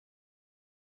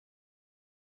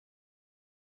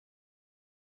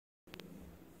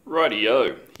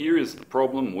Rightio, here is the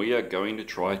problem we are going to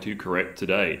try to correct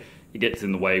today. It gets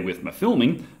in the way with my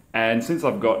filming, and since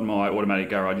I've got my automatic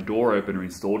garage door opener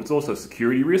installed, it's also a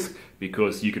security risk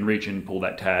because you can reach in and pull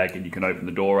that tag and you can open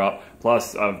the door up.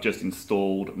 Plus, I've just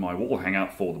installed my wall hanger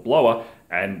for the blower,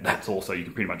 and that's also, you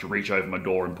can pretty much reach over my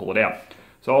door and pull it out.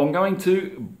 So I'm going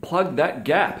to plug that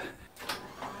gap.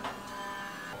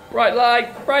 Bright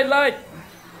light, bright light!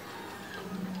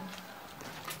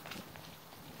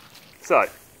 So,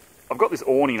 I've got this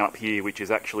awning up here which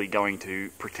is actually going to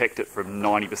protect it from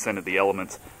 90% of the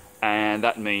elements, and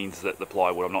that means that the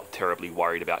plywood, I'm not terribly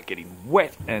worried about getting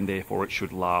wet, and therefore it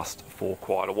should last for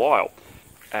quite a while.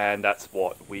 And that's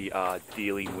what we are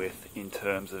dealing with in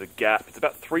terms of a gap. It's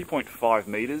about 3.5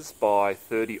 metres by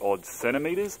 30 odd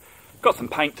centimetres. Got some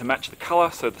paint to match the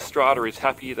colour, so the strata is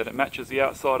happy that it matches the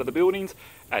outside of the buildings.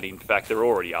 And in fact, there are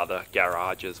already other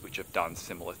garages which have done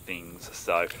similar things,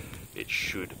 so it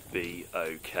should be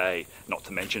okay. Not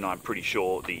to mention, I'm pretty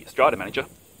sure the strata manager,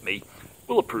 me,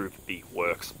 will approve the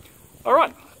works. All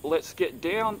right, let's get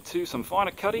down to some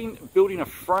finer cutting, building a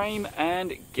frame,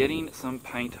 and getting some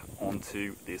paint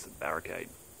onto this barricade.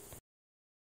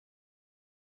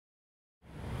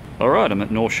 Alright, I'm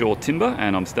at North Shore Timber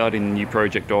and I'm starting the new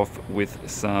project off with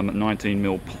some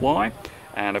 19mm ply,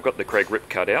 and I've got the Kreg rip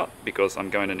cut out because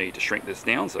I'm going to need to shrink this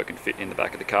down so it can fit in the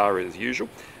back of the car as usual.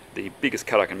 The biggest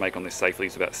cut I can make on this safely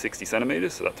is about 60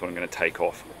 centimetres, so that's what I'm going to take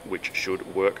off, which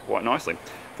should work quite nicely.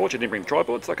 Fortunately, I didn't bring the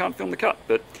tripod, so I can't film the cut,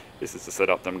 but this is the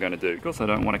setup that I'm going to do. Because I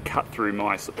don't want to cut through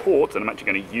my supports and I'm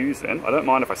actually going to use them, I don't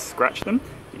mind if I scratch them.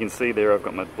 You can see there I've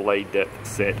got my blade depth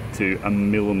set to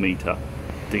 1mm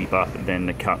deeper than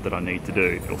the cut that I need to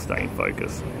do. It'll stay in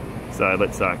focus. So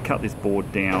let's cut this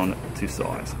board down to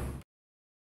size.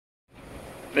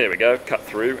 There we go, cut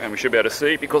through, and we should be able to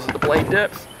see because of the blade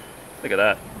depth. Look at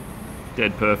that.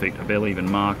 Dead perfect. I barely even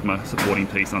marked my supporting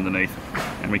piece underneath,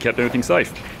 and we kept everything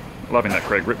safe. Loving that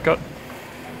Kreg rip cut.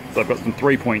 So I've got some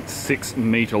 3.6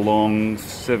 metre long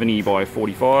 70 by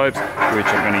 45s, which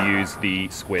I'm going to use the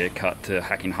square cut to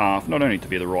hack in half, not only to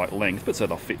be the right length, but so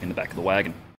they'll fit in the back of the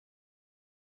wagon.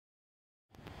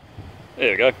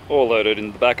 There we go, all loaded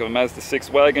in the back of a Mazda 6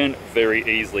 wagon very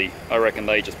easily. I reckon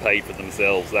they just paid for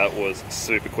themselves. That was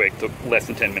super quick, took less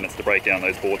than 10 minutes to break down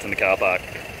those boards in the car park.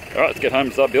 Alright, let's get home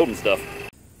and start building stuff.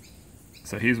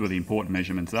 So here's where the important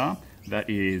measurements are. That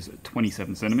is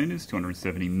 27 centimetres,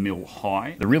 270mm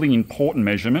high. The really important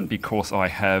measurement, because I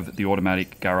have the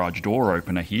automatic garage door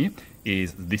opener here,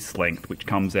 is this length, which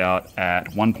comes out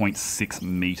at 1.6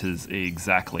 metres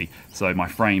exactly. So my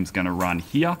frame's going to run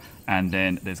here, and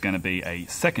then there's going to be a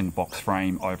second box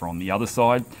frame over on the other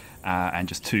side, and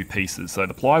just two pieces. So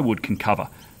the plywood can cover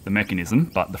the mechanism,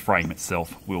 but the frame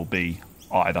itself will be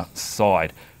either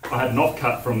side. I had an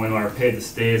offcut from when I repaired the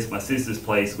stairs at my sister's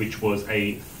place, which was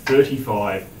a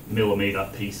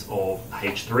 35mm piece of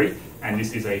H3, and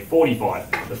this is a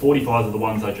 45. The 45s are the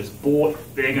ones I just bought.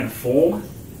 They're going to form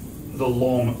the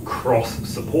long cross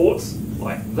supports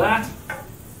like that.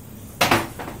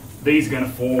 These are going to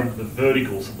form the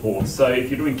vertical supports. So if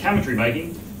you're doing cabinetry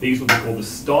making, these will be called the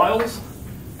stiles,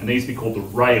 and these will be called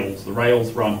the rails. The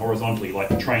rails run horizontally like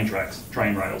the train tracks,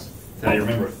 train rails. That's how you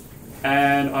remember it.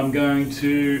 And I'm going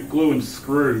to glue and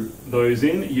screw those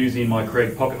in using my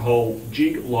Kreg pocket hole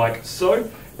jig like so.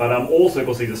 But I'm also,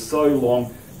 because these are so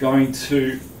long, going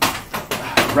to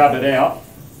rub it out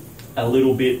a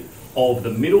little bit of the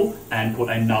middle and put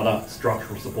another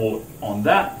structural support on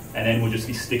that, and then we'll just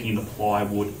be sticking the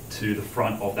plywood to the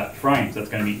front of that frame. So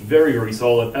it's going to be very, very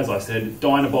solid. As I said,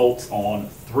 Dynabolts on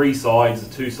 3 sides,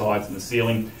 the 2 sides and the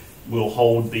ceiling will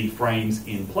hold the frames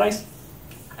in place,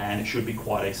 and it should be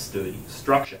quite a sturdy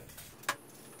structure.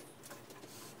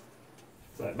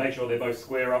 So make sure they're both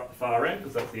square up the far end,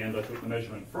 because that's the end I took the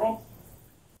measurement from.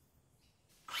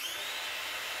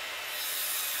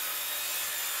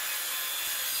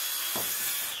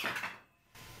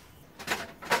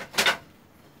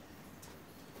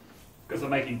 Because I'm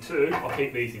making 2, I'll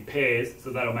keep these in pairs,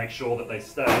 so that'll make sure that they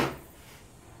stay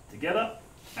together,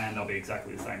 and they'll be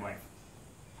exactly the same length.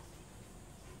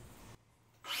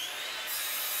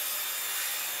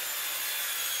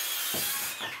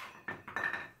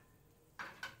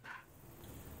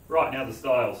 Right, now the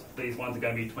stiles. These ones are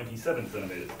going to be 27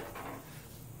 centimetres.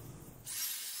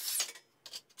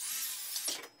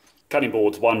 Cutting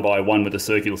boards one by one with a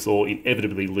circular saw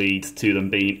inevitably leads to them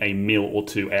being a mil or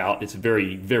 2 out. It's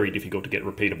very, very difficult to get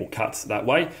repeatable cuts that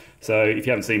way. So if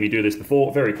you haven't seen me do this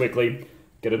before, very quickly,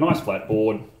 get a nice flat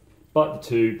board, but the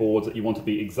 2 boards that you want to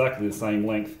be exactly the same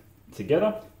length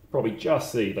together, probably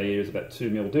just see there's about 2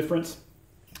 mil difference.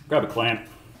 Grab a clamp,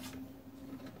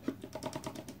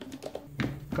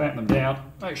 Clamp them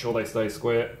down, make sure they stay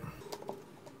square,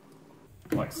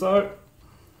 like so.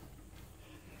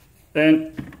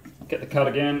 Then get the cut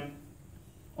again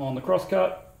on the cross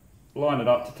cut, line it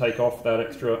up to take off that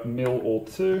extra mil or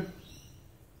two,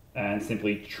 and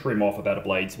simply trim off about a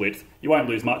blade's width. You won't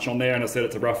lose much on there, and I said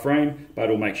it's a rough frame, but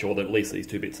it'll make sure that at least these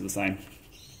two bits are the same.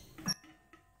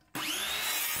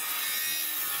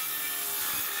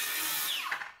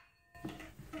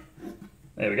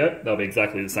 There we go, they'll be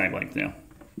exactly the same length now.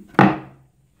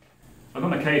 I've got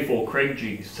my K4 Kreg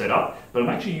jig set up, but I'm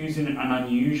actually using an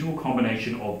unusual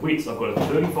combination of widths. I've got a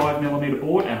 35mm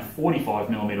board and a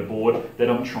 45mm board that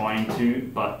I'm trying to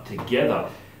butt together.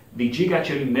 The jig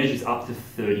actually measures up to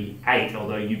 38,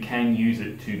 although you can use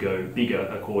it to go bigger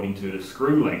according to the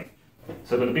screw length.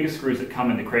 So I've got the bigger screws that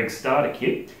come in the Kreg starter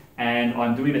kit, and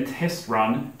I'm doing a test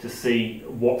run to see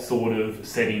what sort of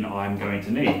setting I'm going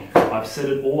to need. I've set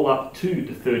it all up to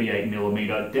the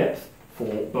 38mm depth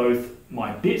for both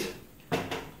my bit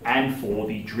and for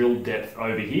the drill depth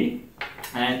over here,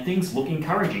 and things look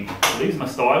encouraging. So these are my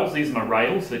styles, these are my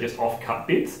rails, they're just off-cut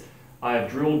bits. I have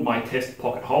drilled my test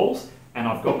pocket holes, and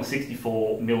I've got my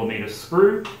 64mm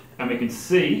screw, and we can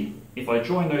see if I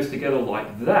join those together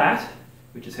like that,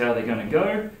 which is how they're going to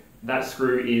go, that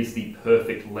screw is the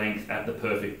perfect length at the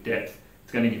perfect depth.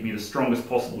 It's going to give me the strongest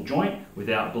possible joint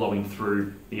without blowing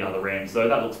through the other end. So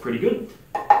that looks pretty good.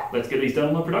 Let's get these done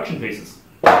on the production pieces.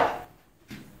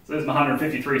 So there's my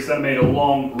 153cm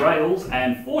long rails,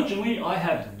 and fortunately I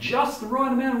have just the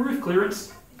right amount of roof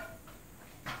clearance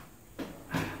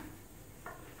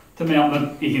to mount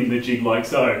them in the jig like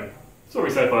so. It's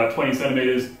already safe by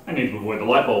 20cm. I need to avoid the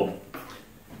light bulb.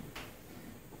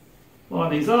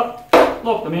 Line these up,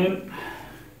 lock them in,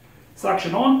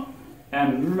 suction on,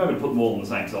 and remember to put them all on the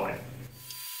same side.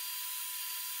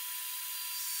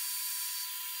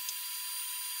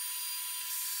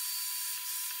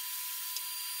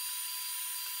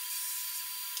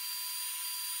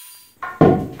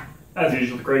 As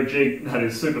usual, the Kreg jig, that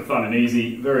is super fun and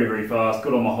easy, very, very fast,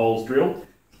 got all my holes drilled.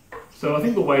 So I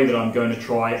think the way that I'm going to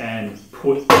try and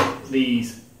put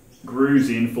these grooves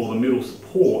in for the middle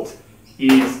support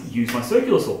is use my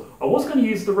circular saw. I was going to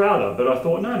use the router, but I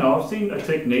thought, no, I've seen a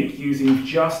technique using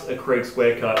just a Kreg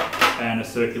square cut and a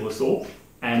circular saw,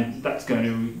 and that's going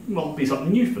to be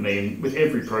something new for me. And with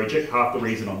every project, half the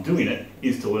reason I'm doing it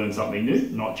is to learn something new,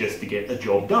 not just to get a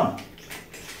job done.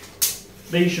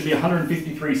 These should be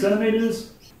 153cm.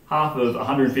 Half of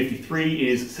 153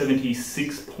 is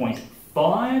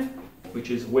 76.5, which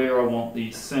is where I want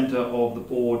the center of the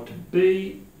board to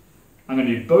be. I'm going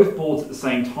to do both boards at the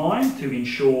same time to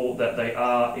ensure that they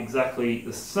are exactly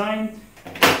the same.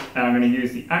 And I'm going to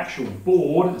use the actual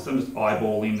board, so I'm just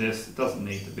eyeballing this, it doesn't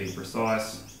need to be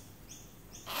precise,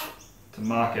 to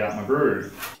mark out my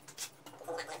groove.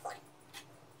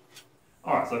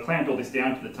 Alright, so I clamped all this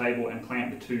down to the table and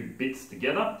clamped the two bits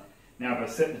together. Now I'm going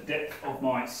to set the depth of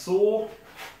my saw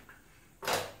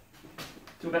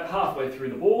to about halfway through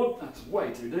the board. That's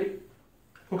way too deep.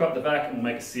 Hook up the back and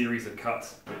we'll make a series of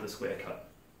cuts with the square cut.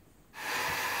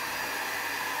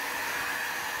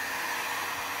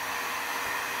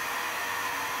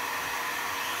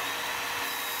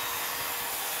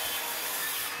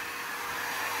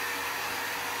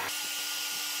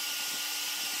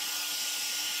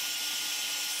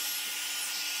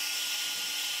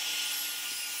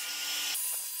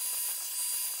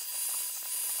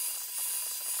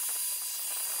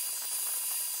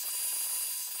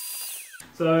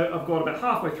 So I've got about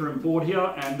halfway through my board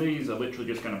here, and these are literally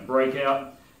just going to break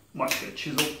out. Might just get a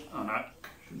chisel. Oh no,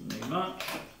 shouldn't need much.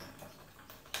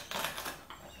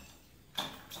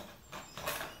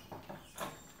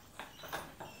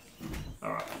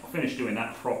 Alright, I'll finish doing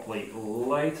that properly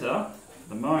later. For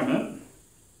the moment,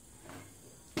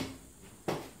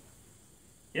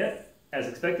 yep, as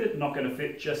expected, not going to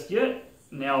fit just yet.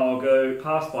 Now I'll go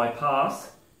pass by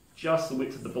pass, just the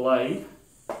width of the blade,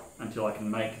 until I can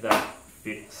make that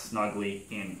fit snugly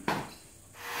in.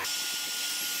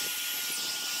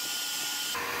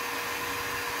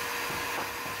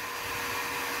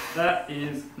 That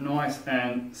is nice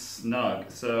and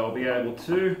snug, so I'll be able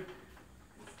to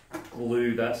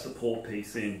glue that support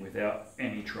piece in without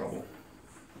any trouble.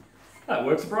 That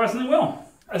works surprisingly well.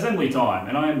 Assembly time,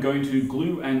 and I am going to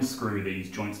glue and screw these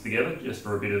joints together just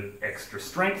for a bit of extra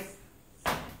strength.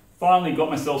 Finally got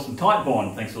myself some tight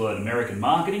bond, thanks to that American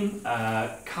marketing.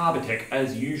 Carbotech,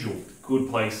 as usual, good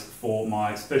place for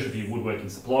my specialty woodworking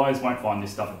supplies. Won't find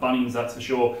this stuff at Bunnings, that's for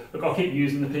sure. Look, I'll keep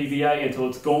using the PVA until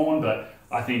it's gone, but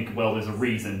I think, well, there's a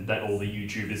reason that all the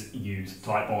YouTubers use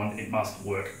tight bond. It must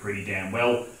work pretty damn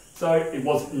well. So it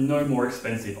was no more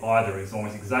expensive either. It's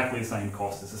almost exactly the same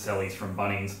cost as the Sellies from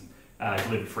Bunnings,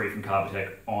 delivered free from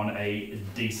Carbotech on a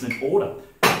decent order.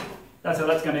 That's how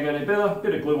that's going to go together.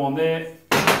 Bit of glue on there.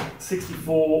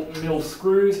 64mm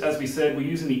screws. As we said, we're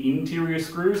using the interior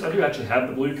screws. I do actually have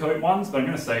the blue coat ones, but I'm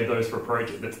going to save those for a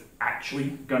project that's actually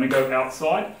going to go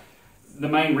outside. The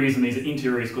main reason these are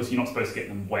interior is because you're not supposed to get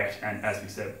them wet, and as we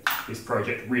said, this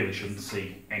project really shouldn't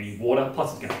see any water,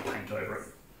 plus it's going to paint over it.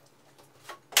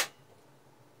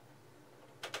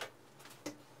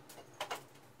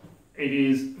 It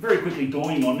is very quickly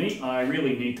dawning on me, I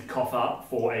really need to cough up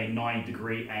for a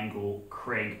 90-degree angle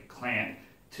Kreg clamp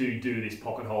to do this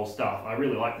pocket hole stuff. I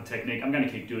really like the technique. I'm going to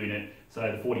keep doing it, so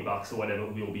the 40 bucks or whatever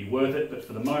will be worth it, but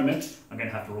for the moment, I'm going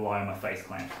to have to rely on my face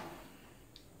clamp.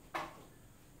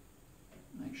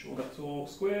 Make sure that's all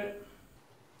square.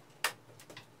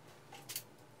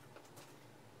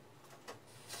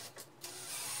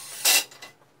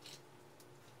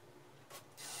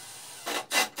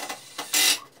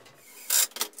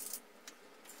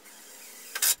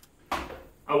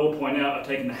 I will point out I've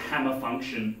taken the hammer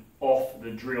function off the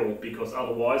drill because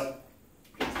otherwise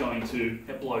it's going to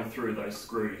blow through those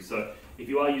screws. So if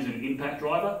you are using an impact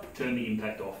driver, turn the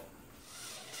impact off.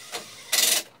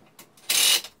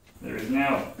 There is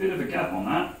now a bit of a gap on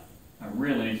that. I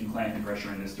really need some clamping pressure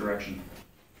in this direction.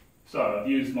 So I've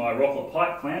used my Rockler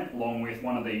pipe clamp along with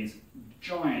one of these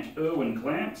giant Irwin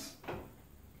clamps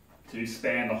to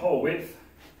span the whole width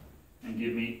and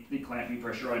give me the clamping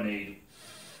pressure I need.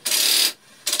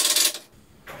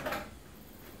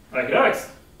 Okie dokes.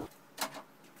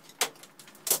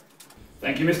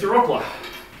 Thank you, Mr. Rockler.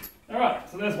 Alright,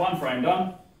 so there's one frame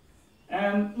done.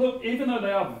 And look, even though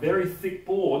they are very thick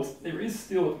boards, there is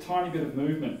still a tiny bit of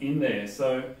movement in there,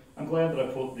 so I'm glad that I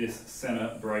put this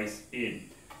center brace in.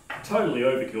 Totally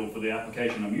overkill for the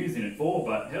application I'm using it for,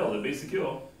 but hell, it'll be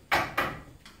secure. Now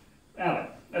then,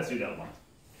 let's do the other one.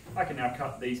 I can now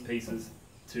cut these pieces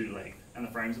to length, and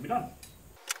the frames will be done.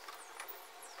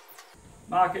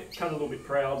 Mark it, cut it a little bit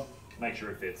proud, make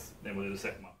sure it fits, then we'll do the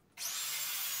second one.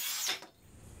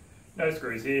 No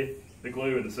screws here. The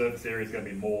glue in the surface area is going to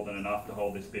be more than enough to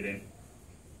hold this bit in.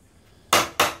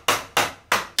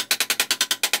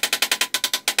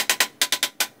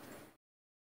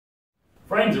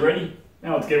 Frames are ready.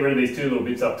 Now let's get rid of these two little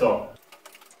bits up top.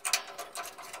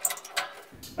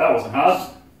 That wasn't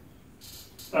hard.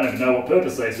 Don't even know what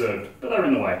purpose they served, but they're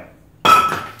in the way.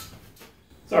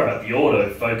 Sorry about the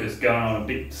autofocus going on a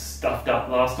bit stuffed up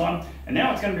last time, and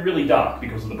now it's going to be really dark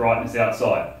because of the brightness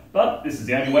outside. But this is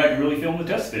the only way I can really film the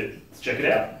test fit. Let's check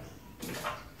it out.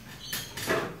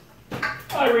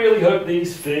 I really hope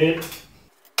these fit.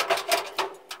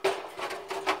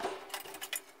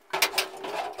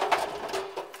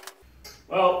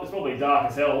 Well, it's probably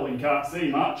dark as hell and you can't see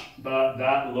much, but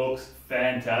that looks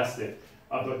fantastic.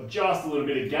 I've got just a little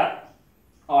bit of gap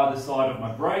either side of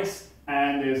my brace,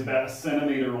 and there's about 1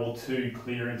 centimetre or 2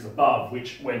 clearance above,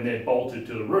 which when they're bolted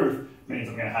to the roof means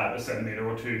I'm going to have 1 centimetre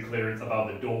or 2 clearance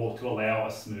above the door to allow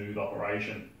a smooth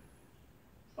operation.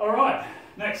 Alright,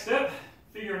 next step,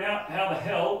 figuring out how the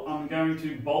hell I'm going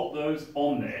to bolt those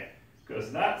on there,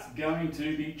 because that's going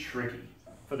to be tricky.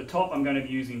 For the top I'm going to be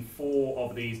using 4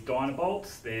 of these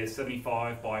Dynabolts. They're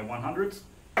 75 by 100s,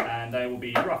 and they will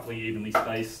be roughly evenly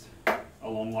spaced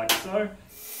along like so.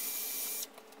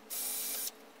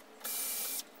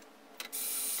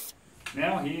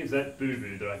 Now here's that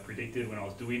boo-boo that I predicted when I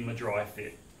was doing the dry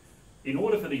fit. In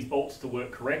order for these bolts to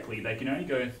work correctly, they can only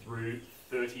go through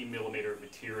 30mm of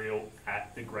material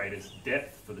at the greatest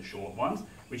depth for the short ones,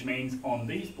 which means on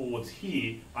these boards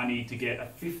here, I need to get a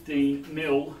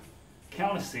 15mm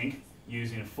countersink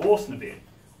using a Forstner bit.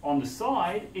 On the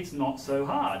side, it's not so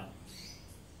hard.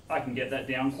 I can get that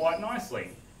down quite nicely.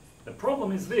 The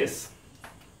problem is this.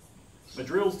 The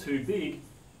drill's too big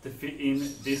to fit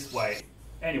in this way.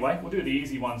 Anyway, we'll do the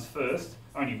easy ones first,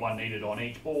 only one needed on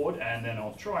each board, and then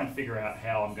I'll try and figure out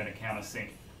how I'm going to countersink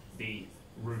the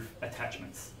roof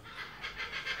attachments.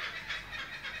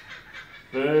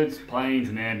 Birds, planes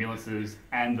and ambulances,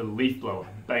 and the leaf blower,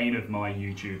 bane of my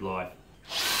YouTube life.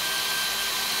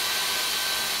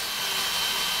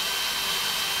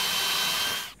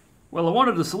 Well, I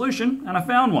wanted a solution, and I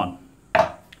found one.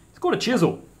 It's called a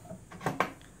chisel,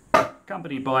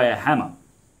 accompanied by a hammer.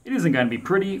 It isn't going to be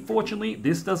pretty. Fortunately,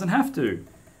 this doesn't have to.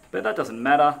 But that doesn't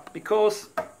matter because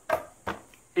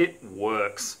it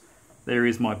works. There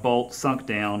is my bolt sunk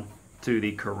down to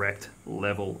the correct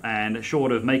level. And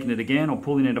short of making it again or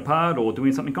pulling it apart or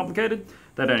doing something complicated,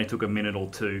 that only took a minute or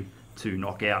two to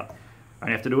knock out. I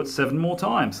only have to do it 7 more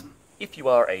times. If you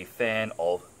are a fan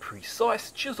of precise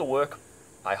chisel work,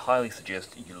 I highly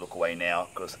suggest you look away now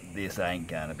because this ain't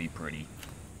gonna be pretty.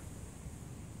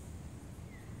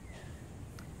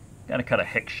 Gonna cut a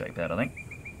hex shape out, I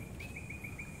think.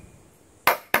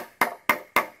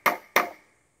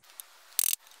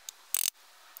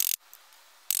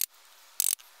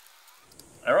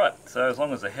 Alright, so as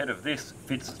long as the head of this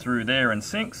fits through there and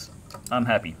sinks, I'm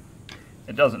happy.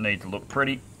 It doesn't need to look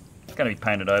pretty. It's going to be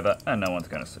painted over and no one's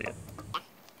going to see it.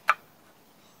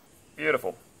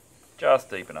 Beautiful. Just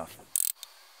deep enough.